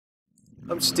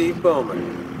I'm Steve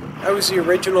Bowman. I was the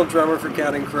original drummer for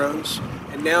Counting Crows,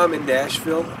 and now I'm in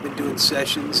Nashville. I've been doing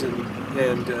sessions and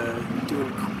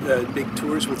doing big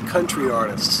tours with country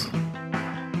artists.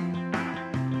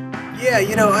 Yeah,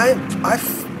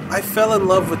 I fell in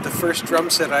love with the first drum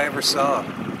set I ever saw,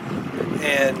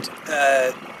 and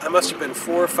I must have been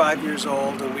 4 or 5 years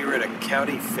old, and we were at a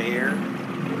county fair,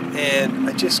 and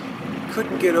I just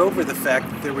couldn't get over the fact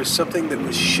that there was something that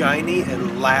was shiny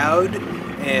and loud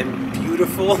and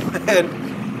beautiful,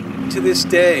 and to this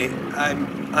day,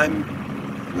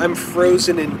 I'm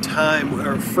frozen in time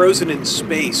or frozen in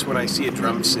space when I see a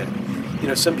drum set. You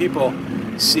know, some people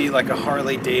see like a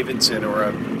Harley Davidson or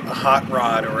a hot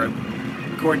rod or a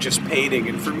gorgeous painting,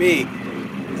 and for me,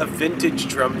 a vintage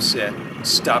drum set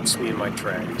stops me in my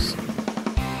tracks.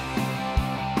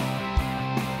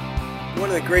 One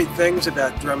of the great things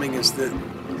about drumming is that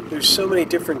there's so many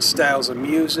different styles of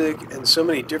music and so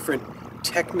many different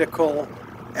technical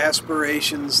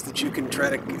aspirations that you can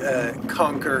try to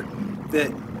conquer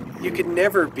that you can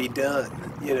never be done.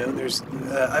 You know,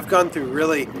 I've gone through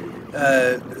really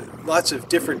lots of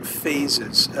different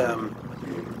phases,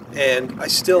 and I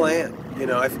still am. You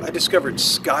know, I discovered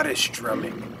Scottish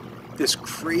drumming, this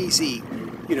crazy,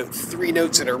 3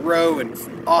 notes in a row and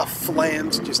off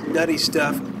flams, just nutty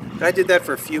stuff. And I did that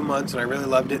for a few months, and I really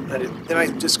loved it. Then I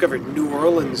discovered New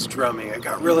Orleans drumming. I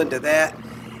got real into that.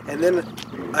 And then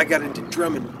I got into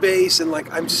drum and bass, and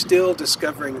I'm still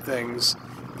discovering things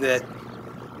that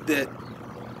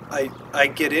I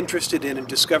get interested in and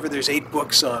discover there's 8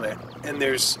 books on it, and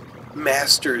there's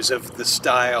masters of the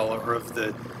style or of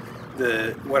the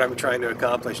what I'm trying to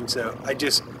accomplish. And so I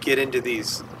just get into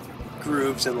these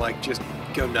grooves and just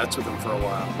go nuts with them for a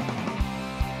while.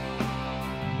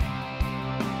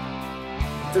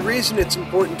 The reason it's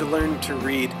important to learn to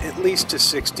read at least to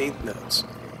 16th notes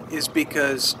is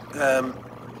because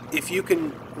if you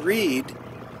can read,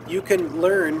 you can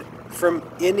learn from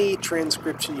any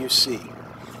transcription you see.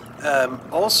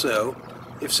 Also,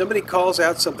 if somebody calls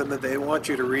out something that they want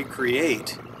you to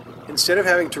recreate, instead of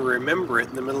having to remember it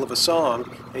in the middle of a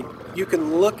song, you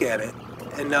can look at it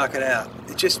and knock it out.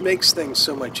 It just makes things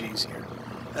so much easier.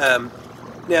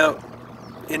 Now,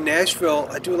 in Nashville,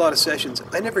 I do a lot of sessions.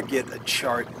 I never get a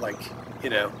chart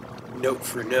note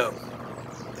for note.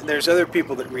 And there's other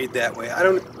people that read that way. I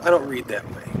don't read that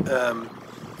way.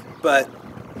 But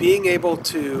being able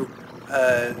to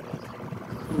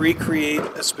recreate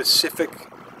a specific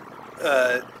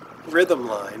rhythm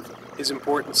line is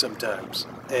important sometimes.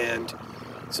 And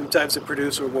sometimes the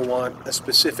producer will want a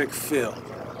specific fill.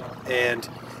 And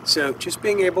so just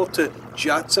being able to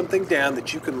jot something down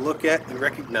that you can look at and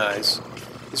recognize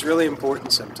is really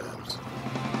important sometimes.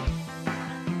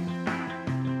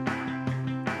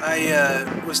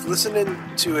 I was listening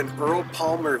to an Earl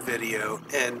Palmer video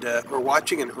or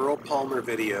watching an Earl Palmer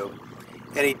video,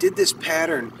 and he did this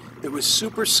pattern that was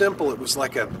super simple. It was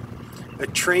like a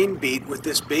train beat with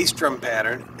this bass drum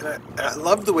pattern, and I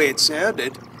loved the way it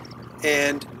sounded,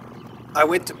 and I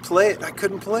went to play it, and I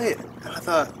couldn't play it. And I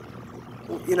thought,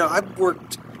 I've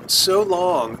worked so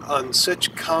long on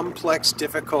such complex,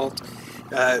 difficult,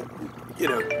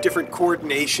 different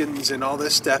coordinations and all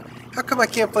this stuff. How come I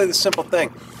can't play this simple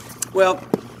thing? Well,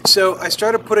 so I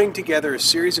started putting together a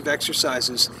series of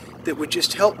exercises that would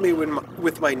just help me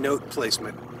with my note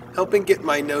placement, helping get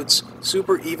my notes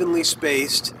super evenly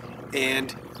spaced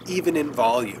and even in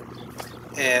volume.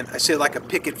 And I say like a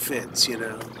picket fence, and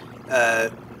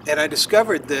I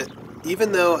discovered that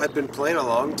even though I'd been playing a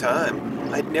long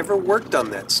time, I'd never worked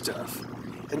on that stuff.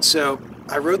 And so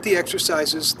I wrote the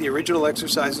exercises, the original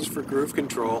exercises for groove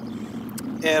control,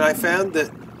 and I found that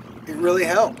it really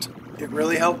helped. It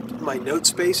really helped my note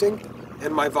spacing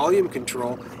and my volume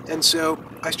control. And so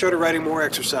I started writing more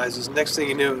exercises. Next thing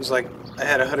you knew, it was like I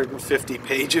had 150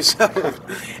 pages of them.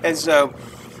 And so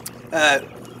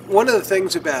one of the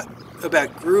things about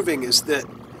grooving is that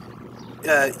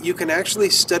you can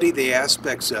actually study the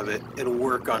aspects of it and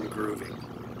work on grooving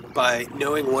by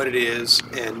knowing what it is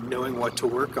and knowing what to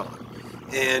work on.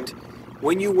 And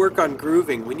when you work on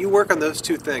grooving, when you work on those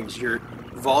two things, your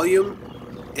volume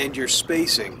and your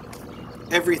spacing,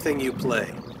 everything you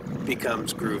play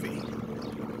becomes groovy.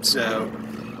 So,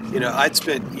 I'd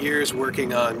spent years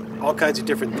working on all kinds of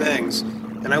different things,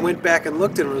 and I went back and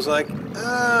looked at it and was like,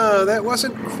 oh, that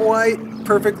wasn't quite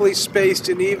perfectly spaced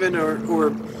and even, or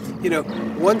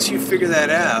once you figure that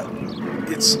out,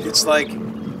 it's like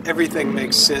everything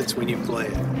makes sense when you play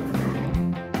it.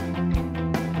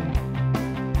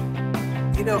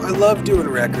 I love doing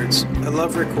records. I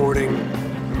love recording.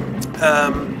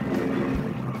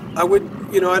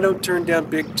 I don't turn down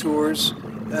big tours.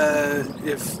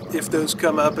 if those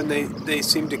come up, and they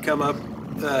seem to come up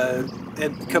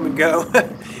and come and go.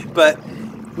 But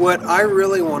what I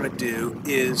really want to do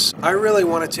is I really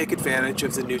want to take advantage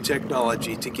of the new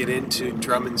technology to get into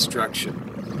drum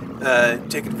instruction.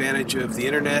 Take advantage of the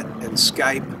internet and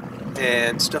Skype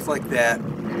and stuff like that.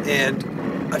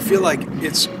 And I feel like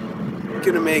it's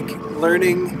going to make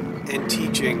learning and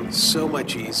teaching so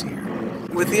much easier.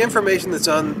 With the information that's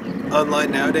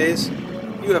online nowadays,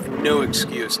 you have no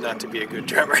excuse not to be a good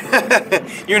drummer.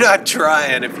 You're not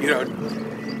trying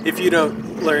if you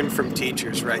don't learn from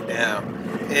teachers right now.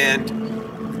 And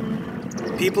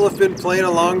people have been playing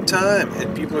a long time,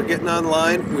 and people are getting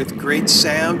online with great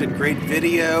sound and great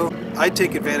video. I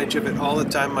take advantage of it all the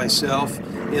time myself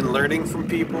in learning from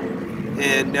people,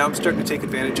 and now I'm starting to take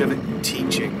advantage of it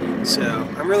teaching. So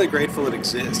I'm really grateful it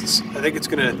exists. I think it's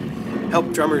going to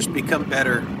help drummers become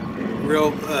better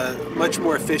much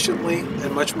more efficiently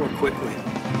and much more quickly.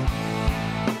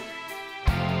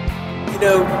 You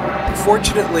know,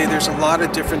 fortunately, there's a lot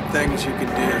of different things you can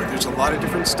do. There's a lot of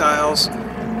different styles.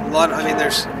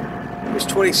 There's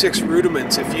 26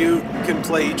 rudiments. If you can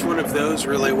play each one of those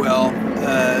really well,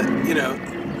 you know,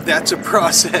 that's a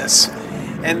process.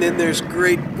 And then there's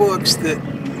great books that,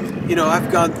 you know,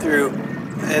 I've gone through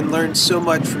and learned so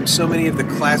much from so many of the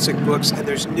classic books, and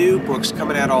there's new books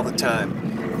coming out all the time.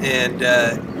 And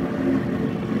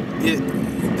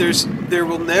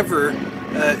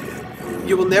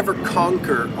you will never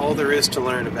conquer all there is to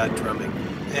learn about drumming,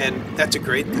 and that's a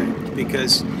great thing,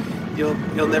 because you'll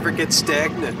never get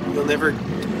stagnant. You'll never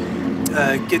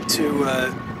get to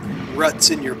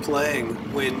ruts in your playing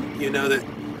when you know that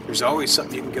there's always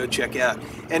something you can go check out.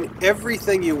 And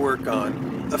everything you work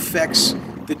on affects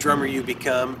the drummer you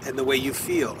become and the way you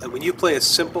feel. And when you play a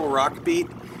simple rock beat,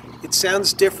 it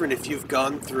sounds different if you've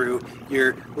gone through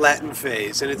your Latin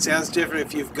phase, and it sounds different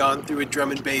if you've gone through a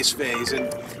drum and bass phase,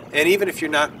 and even if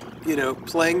you're not, you know,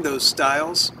 playing those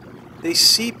styles, they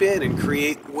seep in and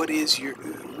create what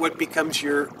becomes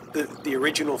the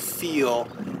original feel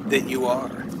that you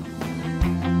are.